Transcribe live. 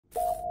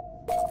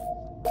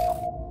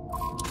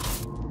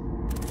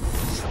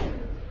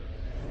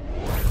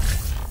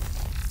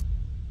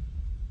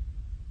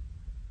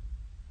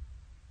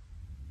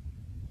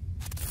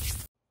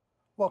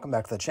Welcome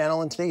back to the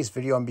channel. In today's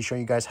video, I'm going to be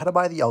showing you guys how to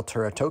buy the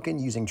Altura token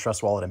using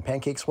Trust Wallet and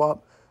PancakeSwap.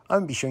 I'm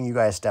going to be showing you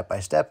guys step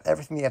by step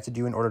everything you have to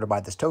do in order to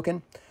buy this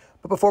token.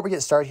 But before we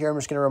get started here, I'm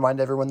just going to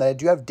remind everyone that I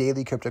do have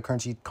daily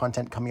cryptocurrency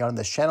content coming out on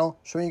this channel,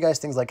 showing you guys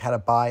things like how to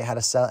buy, how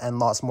to sell, and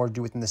lots more to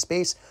do within the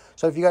space.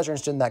 So if you guys are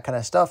interested in that kind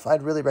of stuff,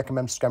 I'd really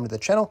recommend subscribing to the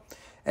channel.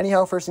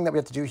 Anyhow, first thing that we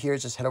have to do here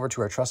is just head over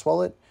to our Trust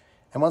Wallet.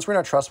 And once we're in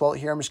our Trust Wallet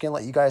here, I'm just going to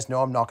let you guys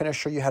know I'm not going to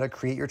show you how to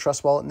create your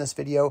Trust Wallet in this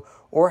video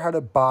or how to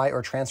buy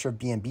or transfer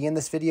BNB in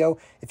this video.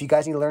 If you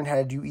guys need to learn how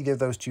to do either of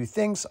those two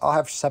things, I'll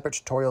have separate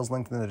tutorials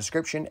linked in the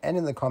description and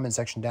in the comment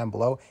section down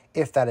below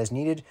if that is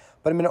needed.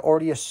 But I'm going to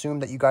already assume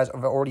that you guys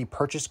have already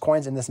purchased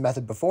coins in this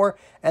method before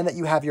and that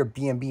you have your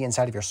BNB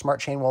inside of your Smart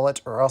Chain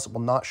wallet, or else it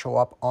will not show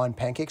up on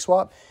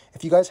PancakeSwap.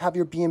 If you guys have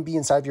your BNB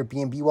inside of your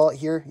BNB wallet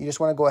here, you just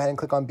want to go ahead and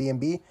click on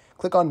BNB,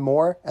 click on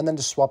More, and then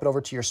just swap it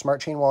over to your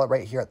Smart Chain wallet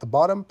right here at the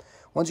bottom.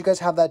 Once you guys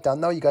have that done,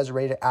 though, you guys are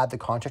ready to add the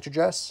contract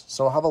address.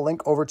 So I'll have a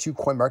link over to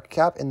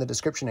CoinMarketCap in the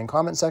description and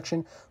comment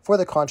section for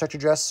the contract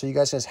address. So you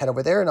guys just head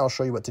over there and I'll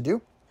show you what to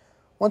do.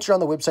 Once you're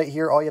on the website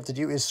here, all you have to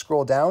do is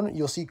scroll down.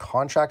 You'll see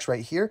contracts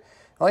right here.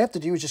 And all you have to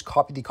do is just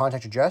copy the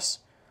contract address.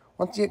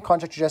 Once the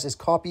contract address is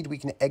copied, we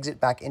can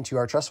exit back into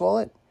our Trust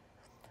Wallet.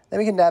 Then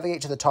we can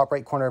navigate to the top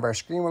right corner of our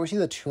screen where we see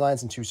the 2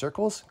 lines and 2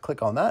 circles.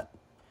 Click on that.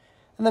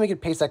 And then we can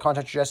paste that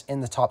contract address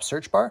in the top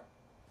search bar.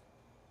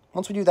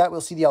 Once we do that,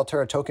 we'll see the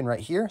Altura token right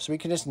here. So we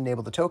can just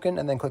enable the token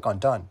and then click on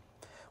Done.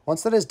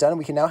 Once that is done,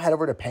 we can now head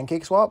over to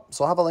PancakeSwap.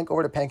 So I'll have a link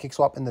over to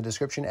PancakeSwap in the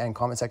description and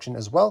comment section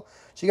as well.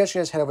 So you guys can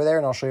just head over there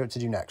and I'll show you what to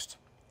do next.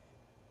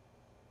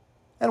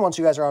 And once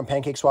you guys are on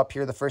PancakeSwap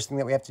here, the first thing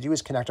that we have to do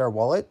is connect our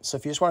wallet. So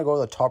if you just want to go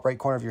to the top right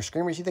corner of your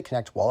screen where you see the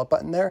Connect Wallet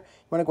button there,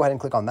 you want to go ahead and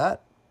click on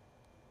that.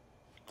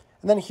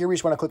 And then here we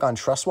just want to click on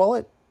Trust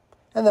Wallet.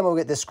 And then we'll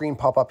get this screen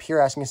pop up here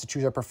asking us to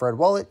choose our preferred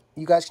wallet.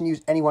 You guys can use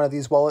any one of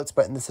these wallets,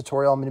 but in this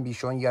tutorial, I'm going to be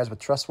showing you guys with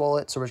Trust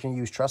Wallet. So we're just going to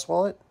use Trust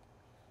Wallet.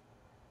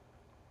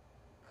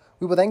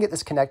 We will then get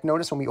this connect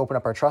notice when we open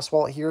up our Trust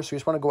Wallet here. So we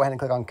just want to go ahead and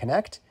click on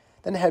connect,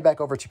 then head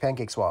back over to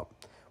PancakeSwap.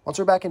 Once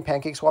we're back in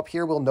PancakeSwap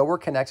here, we'll know we're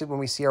connected when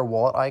we see our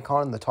wallet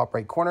icon in the top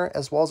right corner,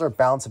 as well as our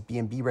balance of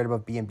BNB right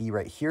above BNB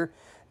right here.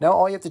 Now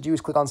all you have to do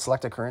is click on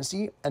select a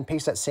currency and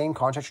paste that same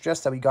contract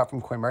address that we got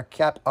from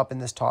CoinMarketCap up in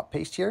this top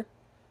paste here.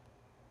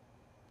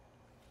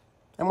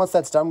 And once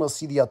that's done, we'll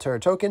see the Altura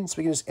token. So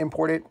we can just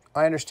import it,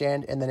 I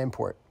understand, and then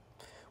import.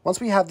 Once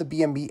we have the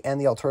BNB and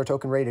the Altura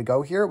token ready to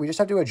go here, we just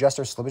have to adjust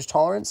our slippage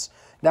tolerance.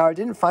 Now, I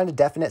didn't find a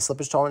definite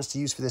slippage tolerance to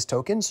use for this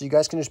token, so you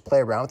guys can just play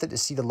around with it to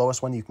see the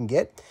lowest one you can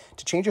get.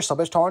 To change your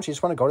slippage tolerance, you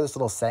just want to go to this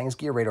little settings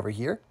gear right over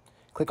here.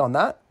 Click on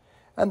that.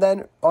 And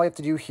then all you have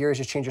to do here is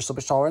just change your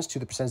slippage tolerance to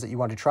the percentage that you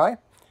want to try.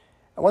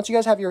 And once you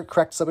guys have your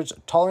correct slippage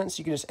tolerance,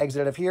 you can just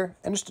exit out of here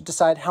and just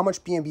decide how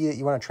much BNB that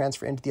you want to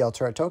transfer into the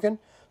Altura token.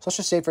 So let's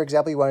just say, for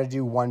example, you want to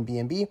do 1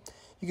 BNB.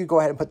 You could go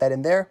ahead and put that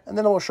in there, and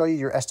then it will show you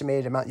your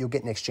estimated amount you'll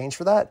get in exchange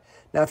for that.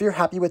 Now, if you're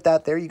happy with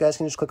that there, you guys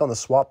can just click on the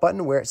swap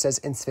button where it says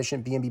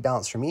insufficient BNB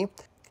balance for me.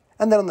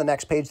 And then on the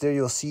next page there,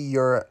 you'll see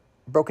your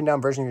broken down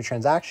version of your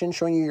transaction,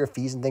 showing you your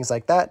fees and things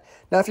like that.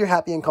 Now, if you're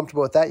happy and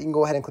comfortable with that, you can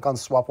go ahead and click on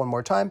swap one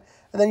more time,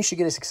 and then you should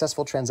get a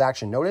successful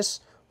transaction notice.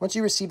 Once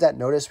you receive that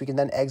notice, we can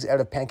then exit out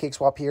of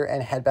PancakeSwap here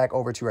and head back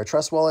over to our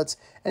Trust Wallets,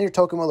 and your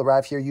token will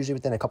arrive here usually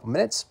within a couple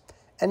minutes.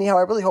 Anyhow,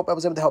 I really hope I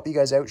was able to help you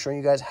guys out, showing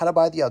you guys how to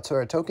buy the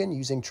Altura token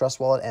using Trust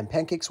Wallet and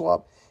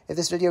PancakeSwap. If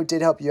this video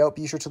did help you out,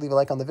 be sure to leave a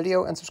like on the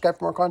video and subscribe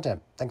for more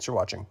content. Thanks for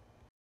watching.